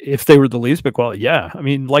like, if they were the least bit qualified, yeah. I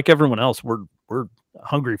mean, like everyone else, we're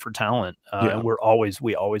hungry for talent, and we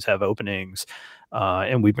always have openings,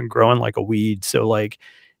 and we've been growing like a weed. So like,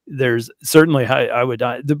 there's certainly I would,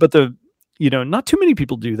 but not too many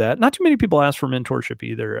people do that. Not too many people ask for mentorship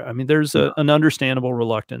either. I mean, there's an understandable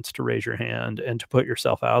reluctance to raise your hand and to put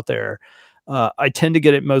yourself out there. I tend to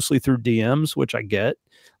get it mostly through DMs, which I get.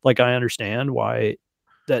 Like, I understand why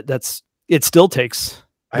it still takes.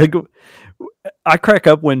 I crack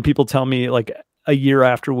up when people tell me like a year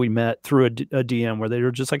after we met through a DM where they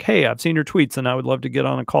were just like, "Hey, I've seen your tweets and I would love to get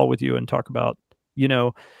on a call with you and talk about,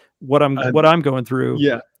 what I'm going through."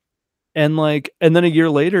 Yeah. And then a year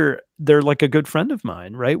later, they're like a good friend of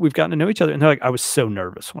mine, right? We've gotten to know each other. And they're like, I was so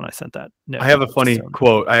nervous when I sent that. No, I have a funny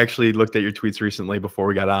quote. I actually looked at your tweets recently before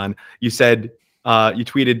we got on. You said, you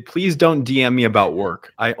tweeted, "Please don't DM me about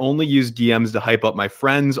work. I only use DMs to hype up my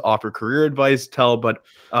friends, offer career advice, tell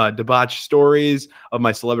debauch stories of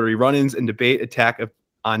my celebrity run-ins, and debate attack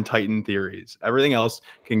on Titan theories. Everything else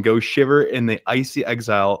can go shiver in the icy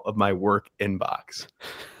exile of my work inbox."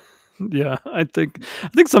 Yeah, I think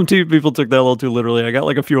some people took that a little too literally. I got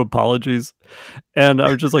like a few apologies, and I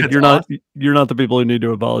was just like, "You're not the people who need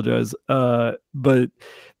to apologize." But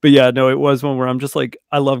yeah, no, it was one where I'm just like,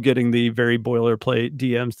 I love getting the very boilerplate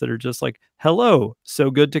DMs that are just like, "Hello, so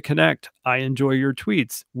good to connect. I enjoy your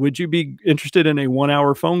tweets. Would you be interested in a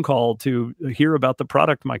 1-hour phone call to hear about the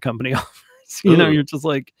product my company offers?" You're just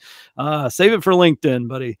like, save it for LinkedIn,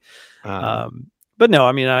 buddy. But no,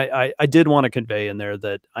 I mean, I did want to convey in there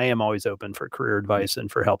that I am always open for career advice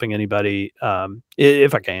and for helping anybody,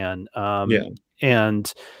 if I can,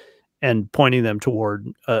 and pointing them toward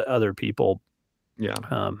other people. Yeah.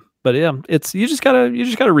 But yeah, you just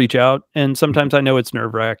gotta reach out. And sometimes I know it's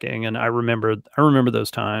nerve wracking, and I remember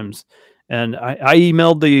those times. And I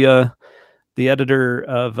emailed the editor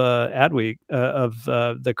of Adweek, of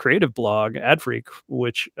the creative blog Adweek,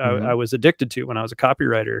 which I was addicted to when I was a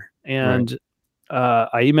copywriter. And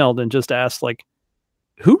I emailed and just asked, like,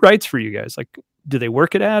 who writes for you guys? Like, do they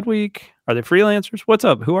work at Adweek? Are they freelancers? What's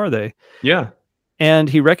up? Who are they? Yeah. And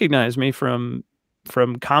he recognized me from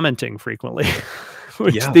commenting frequently,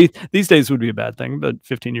 which these days would be a bad thing, but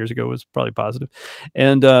 15 years ago was probably positive.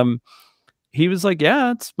 And he was like,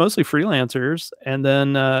 yeah, it's mostly freelancers. And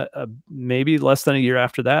then maybe less than a year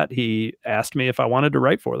after that, he asked me if I wanted to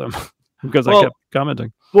write for them because I kept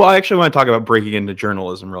commenting. Well, I actually want to talk about breaking into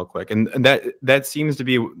journalism real quick. And that seems to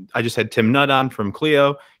be, I just had Tim Nutt on from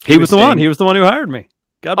Clio. He was the one who hired me.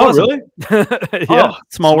 God bless him. Really? Yeah.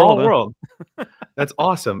 Small world. That's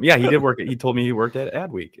awesome. Yeah. He told me he worked at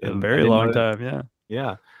Adweek. A very long time. Yeah.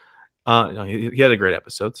 Yeah. He had a great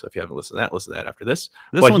episode. So if you haven't listened to that, listen to that after this.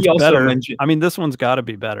 This one's better. I mean, this one's got to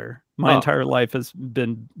be better. My entire life has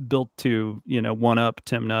been built to, one up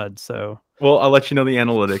Tim Nutt. So, well, I'll let you know the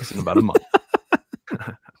analytics in about a month.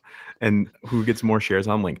 And who gets more shares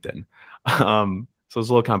on LinkedIn. So there's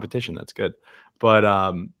a little competition. That's good.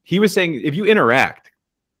 But he was saying, if you interact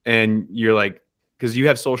and you're like, because you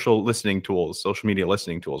have social media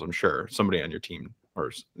listening tools, I'm sure somebody on your team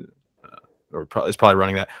or or is probably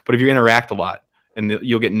running that. But if you interact a lot, and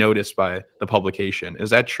you'll get noticed by the publication. Is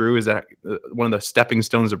that true? Is that one of the stepping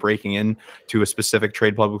stones of breaking in to a specific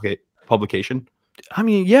trade publication? I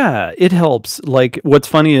mean, yeah, it helps. Like, what's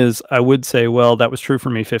funny is I would say, well, that was true for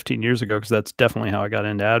me 15 years ago, because that's definitely how I got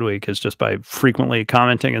into Adweek, is just by frequently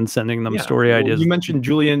commenting and sending them story ideas. You mentioned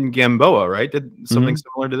Julian Gamboa, right? Did something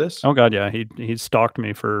similar to this? Oh God, yeah. He stalked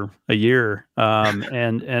me for a year,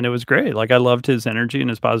 and it was great. Like, I loved his energy and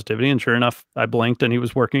his positivity, and sure enough, I blinked and he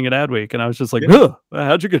was working at Adweek, and I was just like,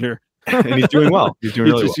 how'd you get here? And he's doing well. He's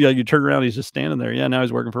doing really well. Yeah, you turn around, he's just standing there. Yeah, now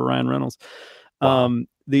he's working for Ryan Reynolds. Wow.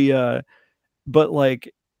 But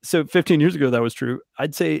like, so 15 years ago, that was true.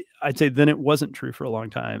 I'd say then it wasn't true for a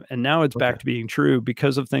long time. And now it's back to being true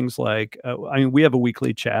because of things like, I mean, we have a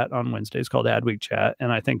weekly chat on Wednesdays called Adweek Chat.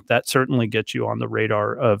 And I think that certainly gets you on the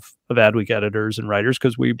radar of Adweek editors and writers,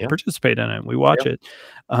 because we participate in it and we watch it.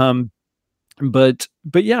 But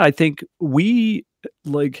yeah, I think we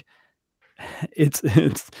like,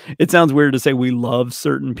 it sounds weird to say we love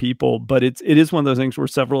certain people, but it is one of those things where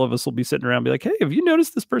several of us will be sitting around and be like, hey, have you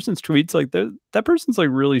noticed this person's tweets? Like, that person's like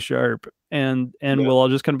really sharp, and we'll all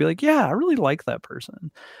just kind of be like, yeah, I really like that person.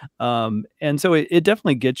 And so it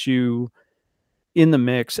definitely gets you in the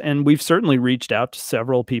mix. And we've certainly reached out to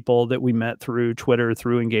several people that we met through Twitter,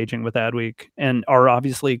 through engaging with Adweek, and are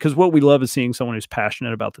obviously, because what we love is seeing someone who's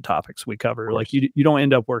passionate about the topics we cover. Like, you don't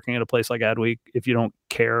end up working at a place like Adweek if you don't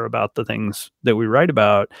care about the things that we write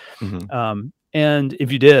about. And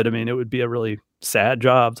if you did, I mean, it would be a really sad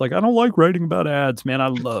job. It's like, I don't like writing about ads, man. I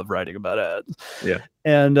love writing about ads. Yeah.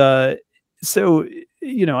 And so,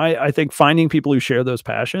 you know, I think finding people who share those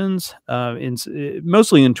passions,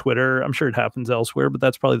 mostly in Twitter. I'm sure it happens elsewhere, but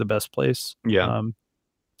that's probably the best place. Yeah.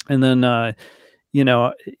 And then, you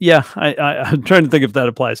know, yeah, I'm trying to think if that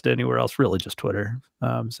applies to anywhere else. Really, just Twitter.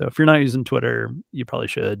 So if you're not using Twitter, you probably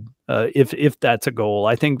should. If that's a goal,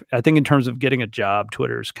 I think in terms of getting a job,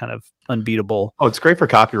 Twitter's kind of unbeatable. Oh, it's great for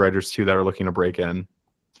copywriters too that are looking to break in.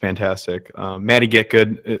 It's fantastic. Maddie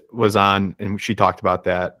Getgood was on, and she talked about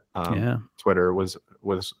that. Twitter was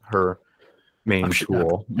her main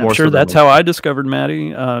tool. I'm sure that's how I discovered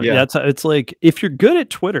Maddie. It's like, if you're good at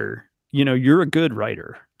Twitter, you know, you're a good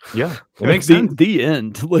writer. Yeah, it makes sense. The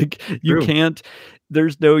end. Like, you can't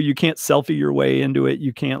selfie your way into it.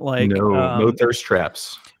 You can't no thirst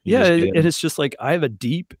traps. And it's just like, I have a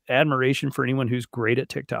deep admiration for anyone who's great at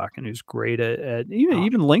TikTok and who's great at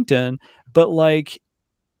even LinkedIn. But like,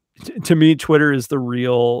 to me, Twitter is the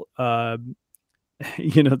real,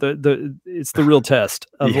 you know, it's the real test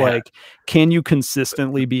of like, can you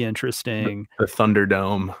consistently be interesting? The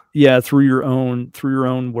Thunderdome. Yeah, through your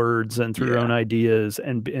own words and through your own ideas,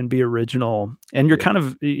 and be original. And you're kind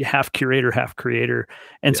of half curator, half creator.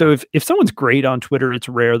 And so if someone's great on Twitter, it's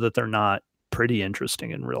rare that they're not pretty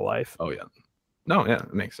interesting in real life. Oh yeah. No, yeah,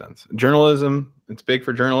 it makes sense. Journalism, it's big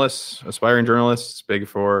for journalists, aspiring journalists, it's big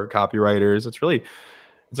for copywriters.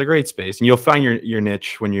 It's a great space, and you'll find your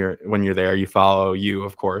niche when you're there. You follow you,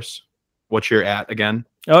 of course. What's your @ again?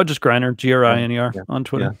 Oh, just Griner, Griner on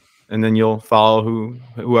Twitter. Yeah. And then you'll follow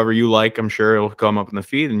whoever you like. I'm sure it'll come up in the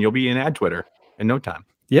feed, and you'll be in ad Twitter in no time.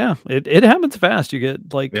 Yeah, it happens fast. You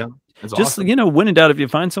get like, just awesome. You know, when in doubt, if you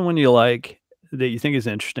find someone you like that you think is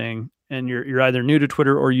interesting, and you're either new to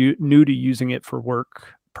Twitter or you new to using it for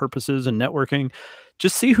work purposes and networking,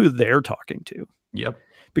 just see who they're talking to. Yep.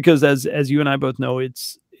 Because as you and I both know,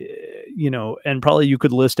 it's, you know, and probably you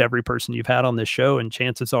could list every person you've had on this show, and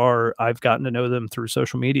chances are I've gotten to know them through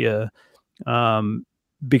social media,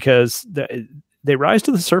 because they rise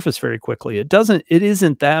to the surface very quickly. It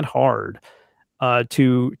isn't that hard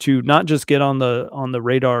to not just get on the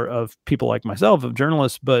radar of people like myself, of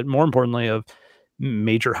journalists, but more importantly of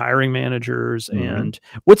major hiring managers. And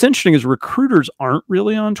what's interesting is recruiters aren't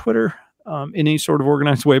really on Twitter in any sort of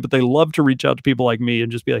organized way, but they love to reach out to people like me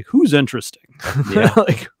and just be like, who's interesting?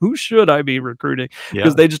 Like, who should I be recruiting?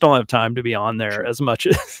 Because they just don't have time to be on there as much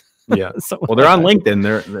as well, they're on LinkedIn.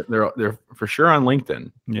 They're for sure on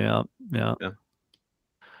LinkedIn. Yeah.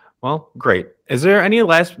 Well, great. Is there any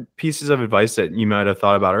last pieces of advice that you might have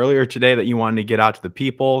thought about earlier today that you wanted to get out to the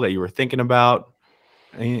people that you were thinking about?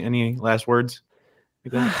 Any last words?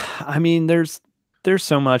 I mean, there's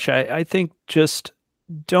so much. I think just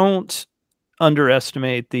don't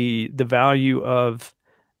underestimate the value of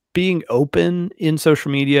being open in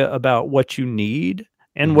social media about what you need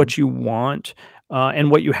and what you want,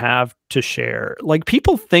 and what you have to share. Like,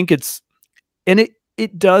 people think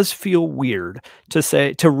it does feel weird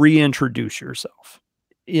to reintroduce yourself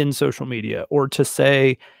in social media, or to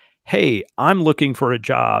say, hey, I'm looking for a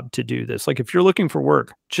job to do this. Like if you're looking for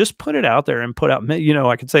work, just put it out there and put out,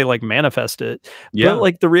 I could say like manifest it, but Yeah.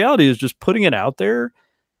 like the reality is just putting it out there,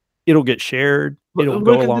 it'll get shared. It'll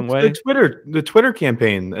go Look a at long the way. Twitter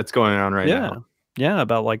campaign that's going on right Yeah. now. Yeah.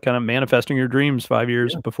 About like kind of manifesting your dreams 5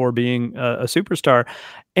 years Yeah. before being a superstar.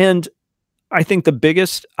 And I think the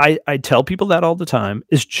biggest I tell people that all the time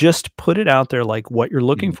is just put it out there like what you're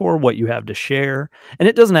looking Mhm. for, what you have to share. And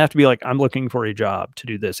it doesn't have to be like I'm looking for a job to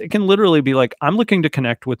do this. It can literally be like I'm looking to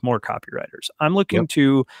connect with more copywriters. I'm Yep. looking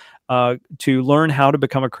to learn how to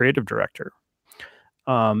become a creative director.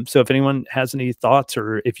 So if anyone has any thoughts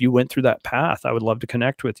or if you went through that path, I would love to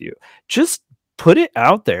connect with you. Just put it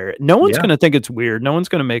out there. No one's Yeah. going to think it's weird. No one's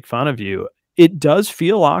going to make fun of you. It does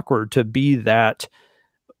feel awkward to be that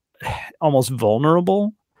almost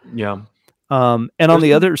vulnerable. Yeah. And on There's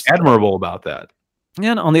the something other admirable about that.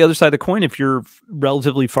 and on the other side of the coin, if you're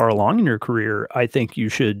relatively far along in your career, I think you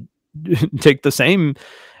should take the same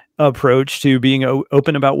approach to being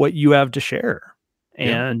open about what you have to share,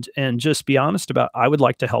 Yeah. and just be honest about. I would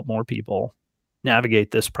like to help more people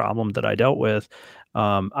navigate this problem that I dealt with.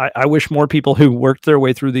 I wish more people who worked their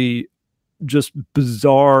way through the just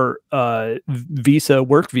bizarre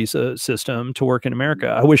work visa system to work in America.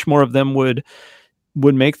 I wish more of them would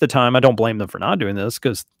make the time. I don't blame them for not doing this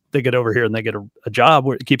because they get over here and they get a job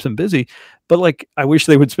where it keeps them busy. But like, I wish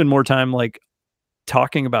they would spend more time like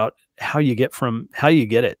talking about how you get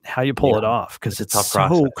it, how you pull Yeah. it off, because It's a it's tough so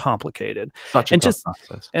process. complicated. Such a And tough just,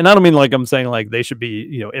 process. and I don't mean like I'm saying like they should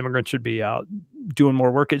be, immigrants should be out doing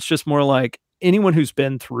more work. It's just more like anyone who's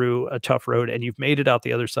been through a tough road and you've made it out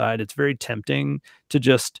the other side, it's very tempting to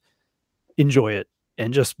just enjoy it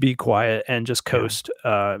and just be quiet and just Yeah. coast.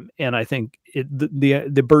 And I think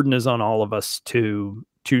the burden is on all of us to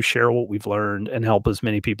share what we've learned and help as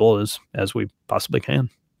many people as we possibly can.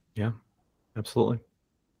 Yeah. Absolutely.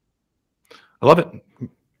 I love it.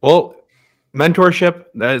 Well, mentorship,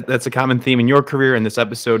 that's a common theme in your career in this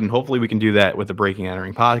episode, and hopefully we can do that with the Breaking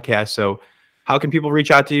Entering podcast. So how can people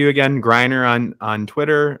reach out to you again? Griner on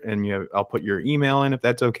Twitter, and I'll put your email in if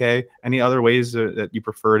that's okay. Any other ways that you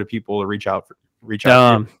prefer to people to reach out to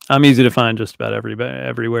you? I'm easy to find just about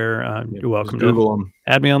everywhere. You're welcome to Google them.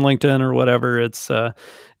 add me on LinkedIn or whatever. It's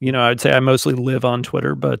I'd say I mostly live on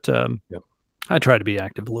Twitter, but Yep. I try to be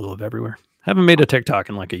active a little of everywhere. Haven't made a TikTok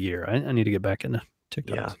in like a year. I need to get back into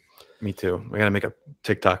TikTok. Yeah, me too. We got to make a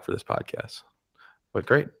TikTok for this podcast. But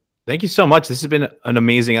great. Thank you so much. This has been an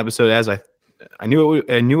amazing episode, as I knew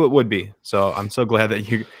it would be. So I'm so glad that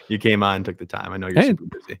you came on and took the time. I know you're super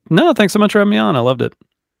busy. No, thanks so much for having me on. I loved it.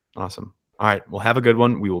 Awesome. All right. Well, have a good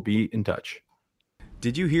one. We will be in touch.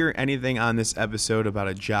 Did you hear anything on this episode about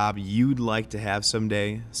a job you'd like to have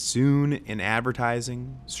someday, soon, in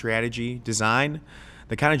advertising, strategy, design?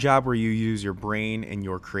 The kind of job where you use your brain and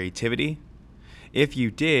your creativity? If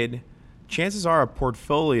you did, chances are a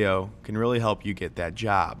portfolio can really help you get that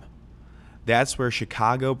job. That's where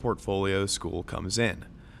Chicago Portfolio School comes in.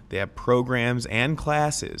 They have programs and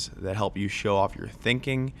classes that help you show off your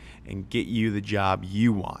thinking and get you the job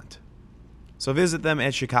you want. So visit them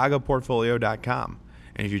at chicagoportfolio.com.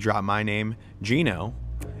 And if you drop my name, Gino,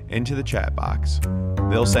 into the chat box,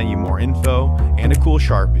 they'll send you more info and a cool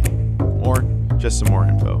Sharpie. Or just some more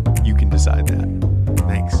info. You can decide that.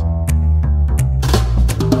 Thanks.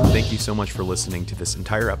 Thank you so much for listening to this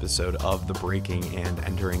entire episode of the Breaking and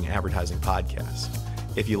Entering Advertising podcast.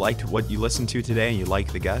 If you liked what you listened to today and you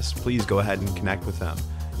like the guests, please go ahead and connect with them.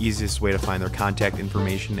 Easiest way to find their contact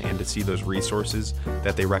information and to see those resources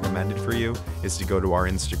that they recommended for you is to go to our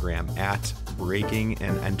Instagram at Breaking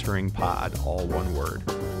and Entering Pod, all one word.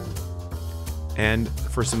 And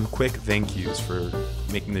for some quick thank yous for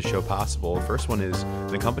making this show possible, the first one is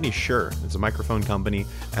the company Shure. It's a microphone company,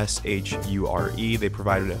 SHURE. They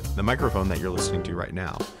provided the microphone that you're listening to right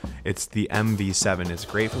now. It's the MV7. It's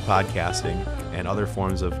great for podcasting and other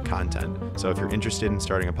forms of content. So if you're interested in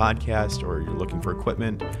starting a podcast or you're looking for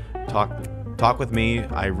equipment, talk with me.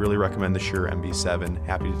 I really recommend the Shure MV7.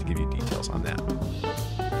 Happy to give you details on that.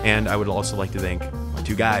 And I would also like to thank my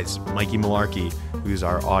two guys, Mikey Malarkey, who's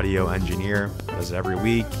our audio engineer, does it every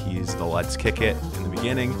week. He's the Let's Kick It in the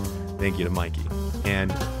beginning. Thank you to Mikey.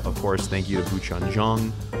 And of course, thank you to Buchan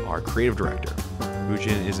Zhang, our creative director.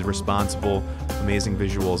 Buchan is responsible, amazing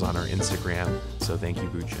visuals on our Instagram. So thank you,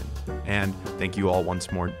 Buchan. And thank you all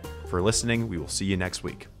once more for listening. We will see you next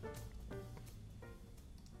week.